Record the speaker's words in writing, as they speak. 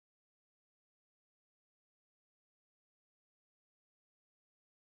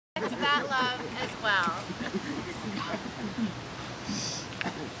well.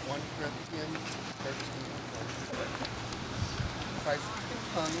 1 Corinthians 13. If I speak in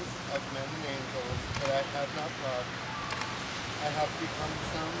tongues of men and angels, but I have not love, I have become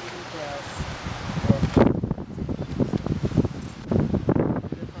sounding brass or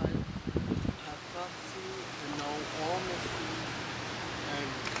and if I have prophecy and know all mysteries and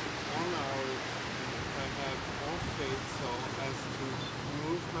all knowledge, and if I have all faith so as to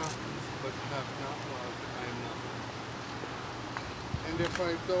move mountains, but have not love, I am nothing. And if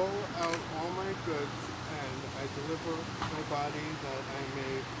I go out all my goods, and I deliver my body that I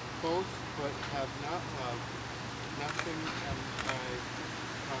may boast, but have not love, nothing am I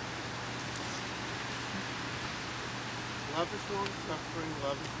profit. Love is long-suffering,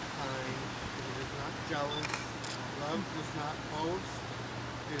 love is kind, it is not jealous, love does not boast,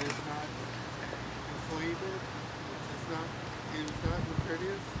 it is not inflated, it is not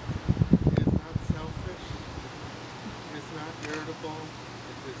impervious, it is not selfish, it is not irritable,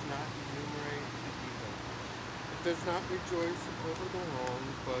 it does not enumerate the evil. It does not rejoice over the wrong,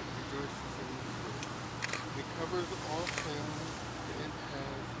 but rejoices in the truth. It covers all things, it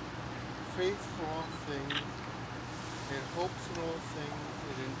has faith for all things, it hopes in all things,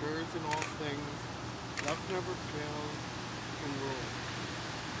 it endures in all things, love never fails in rules.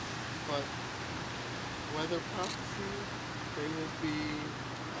 But whether prophecy, they will be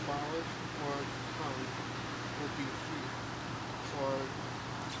abolished, or tongues will be ceased, or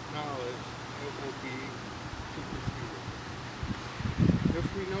knowledge, it will be superseded. If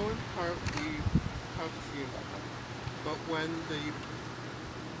we know in part, we prophesy in part. But when the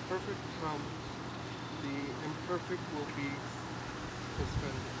perfect comes, the imperfect will be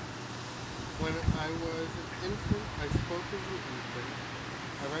suspended. When I was an infant, I spoke as an infant,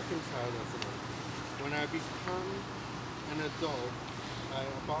 I reconciled as an infant. When I become an adult, I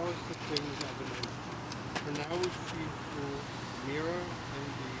abolish the things of an infant. For now we see through mirror and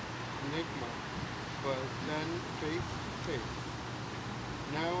the enigma, but then face to face.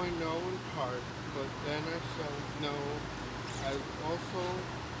 Now I know in part, but then I shall know as also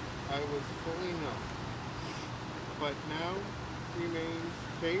I was fully known. But now remains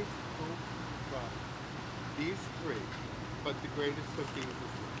faith, hope, love. These three, but the greatest of these is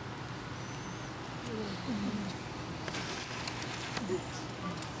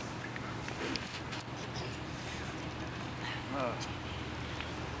love.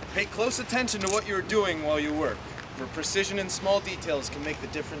 Pay close attention to what you're doing while you work, for precision in small details can make the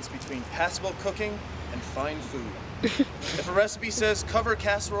difference between passable cooking and fine food. If a recipe says cover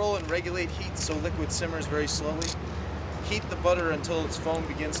casserole and regulate heat so liquid simmers very slowly, heat the butter until its foam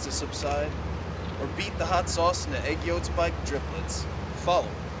begins to subside, or beat the hot sauce into egg yolks by driplets, follow.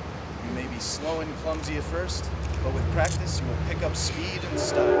 You may be slow and clumsy at first, but with practice you will pick up speed and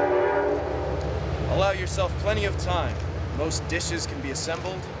style. Allow yourself plenty of time. Most dishes can be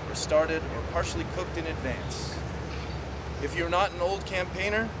assembled, or started, or partially cooked in advance. If you're not an old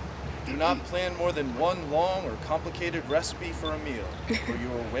campaigner, do not plan more than one long or complicated recipe for a meal, or you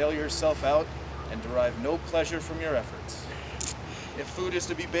will wear yourself out and derive no pleasure from your efforts. If food is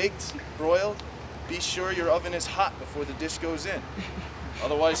to be baked, broiled, be sure your oven is hot before the dish goes in.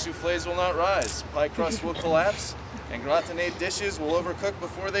 Otherwise, soufflés will not rise, pie crust will collapse, and gratinate dishes will overcook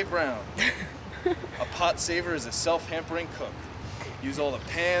before they brown. A pot saver is a self-hampering cook. Use all the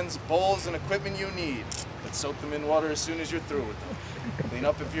pans, bowls, and equipment you need, but soak them in water as soon as you're through with them. Clean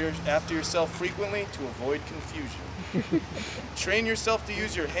up after yourself frequently to avoid confusion. Train yourself to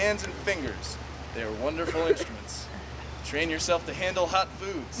use your hands and fingers. They are wonderful instruments. Train yourself to handle hot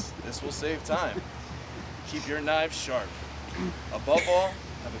foods. This will save time. Keep your knives sharp. Above all,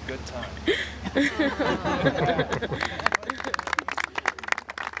 have a good time.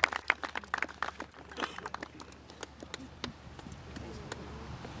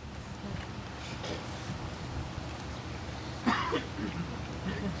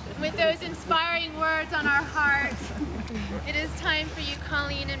 With those inspiring words on our hearts, it is time for you,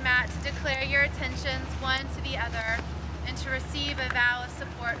 Colleen and Matt, to declare your intentions one to the other and to receive a vow of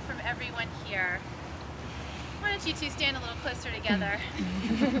support from everyone here. Why don't you two stand a little closer together?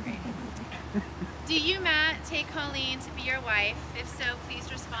 Do you, Matt, take Colleen to be your wife? If so, please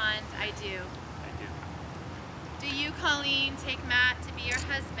respond, I do. I do. Do you, Colleen, take Matt to be your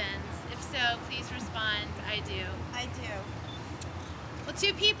husband? If so, please respond, I do. I do. Well,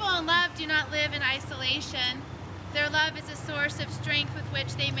 two people in love do not live in isolation. Their love is a source of strength with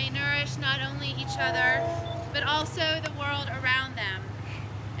which they may nourish not only each other, but also the world around them.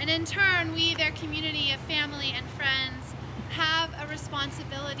 And in turn, we, their community of family and friends, have a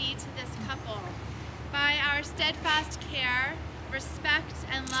responsibility to this couple. By our steadfast care, respect,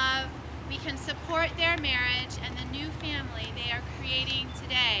 and love, we can support their marriage and the new family they are creating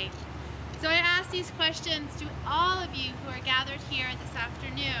today. So I ask these questions to all of you who are gathered here this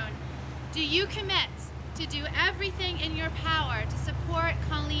afternoon. Do you commit to do everything in your power to support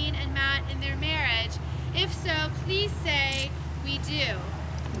Colleen and Matt in their marriage? If so, please say, we do.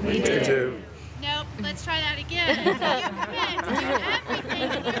 We do. Nope, let's try that again. Do you commit to do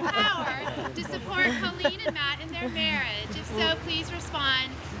everything in your power to support Colleen and Matt in their marriage? If so, please respond,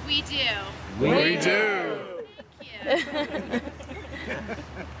 we do. We do. Thank you.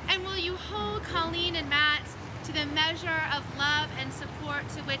 And will you hold Colleen and Matt to the measure of love and support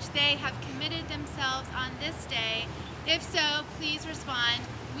to which they have committed themselves on this day? If so, please respond,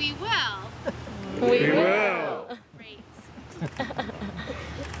 we will. We will. Great.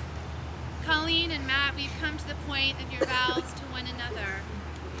 Colleen and Matt, we've come to the point of your vows to one another.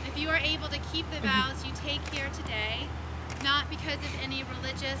 If you are able to keep the vows you take here today, not because of any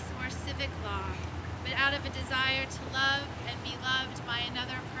religious or civic law, but out of a desire to love and be loved by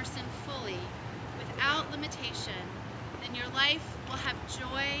another person fully, without limitation, then your life will have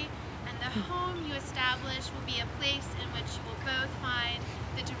joy, and the home you establish will be a place in which you will both find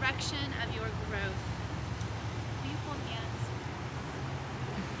the direction of your growth. Will you hold hands?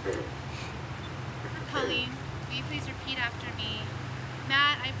 Colleen, will you please repeat after me?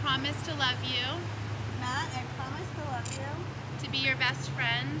 Matt, I promise to love you. Matt, I promise to love you. To be your best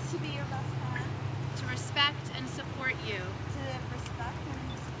friend. To be your best friend. To respect and support you. To respect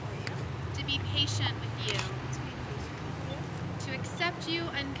and support you. To be patient with you. To be patient with you. To accept you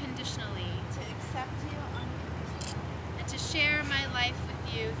unconditionally. To accept you unconditionally. And to share my life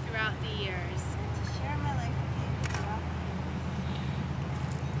with you throughout the years. And to share my life with you throughout the years.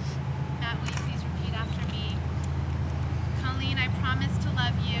 Matt, will you please repeat after me? Colleen, I promise to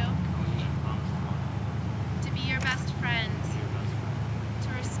love you. To be your best friend. To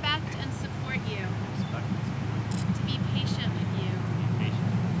respect and support you. To be patient with you.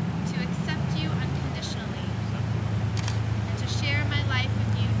 To accept you unconditionally. And to share my life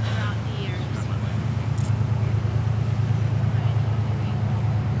with you throughout the years.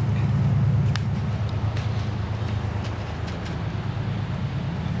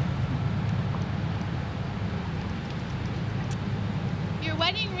 Your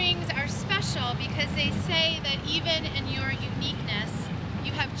wedding rings are special because they say that even in your uniqueness,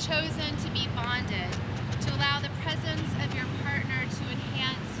 you have chosen to be bonded, to allow the presence of your partner to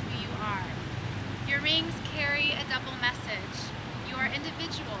enhance who you are. Your rings carry a double message. You are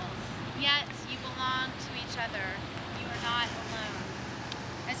individuals, yet you belong to each other. You are not alone.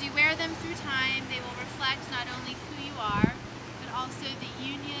 As you wear them through time, they will reflect not only who you are, but also the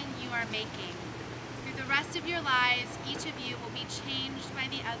union you are making. Through the rest of your lives, each of you will be changed by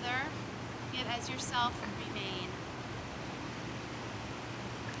the other, yet as yourself remain.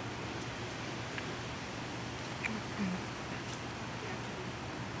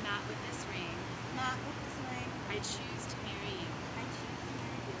 Not with this ring. Not with this ring. I choose to marry you. I choose to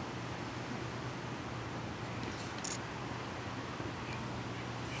marry you.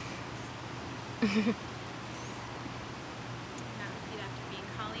 Matt, repeat after me.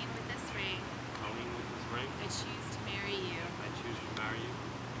 Colleen, with this ring, Colleen, with this ring, I choose to marry you. I choose to marry you.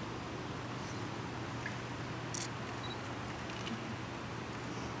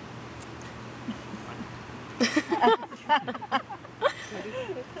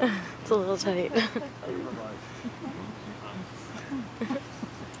 It's a little tight.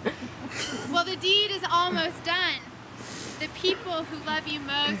 Well, the deed is almost done. The people who love you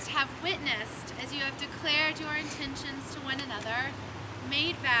most have witnessed as you have declared your intentions to one another,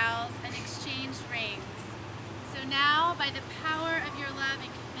 made vows, and exchanged rings. So now, by the power of your love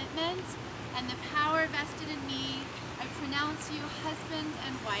and commitment, and the power vested in me, I pronounce you husband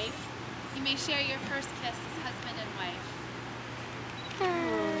and wife. You may share your first kiss as husband and wife.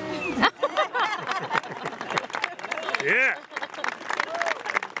 Yeah. Friends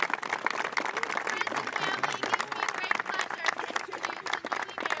and family, it gives me great pleasure to introduce the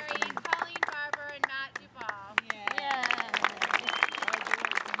newly married Colleen Barber and Matt Duball.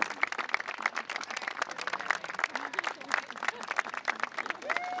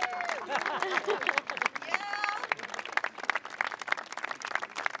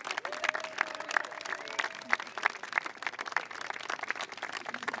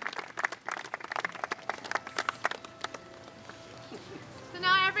 So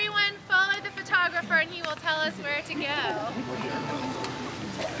now everyone follow the photographer and he will tell us where to go.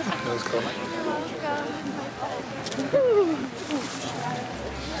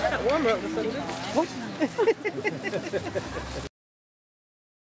 Warm up the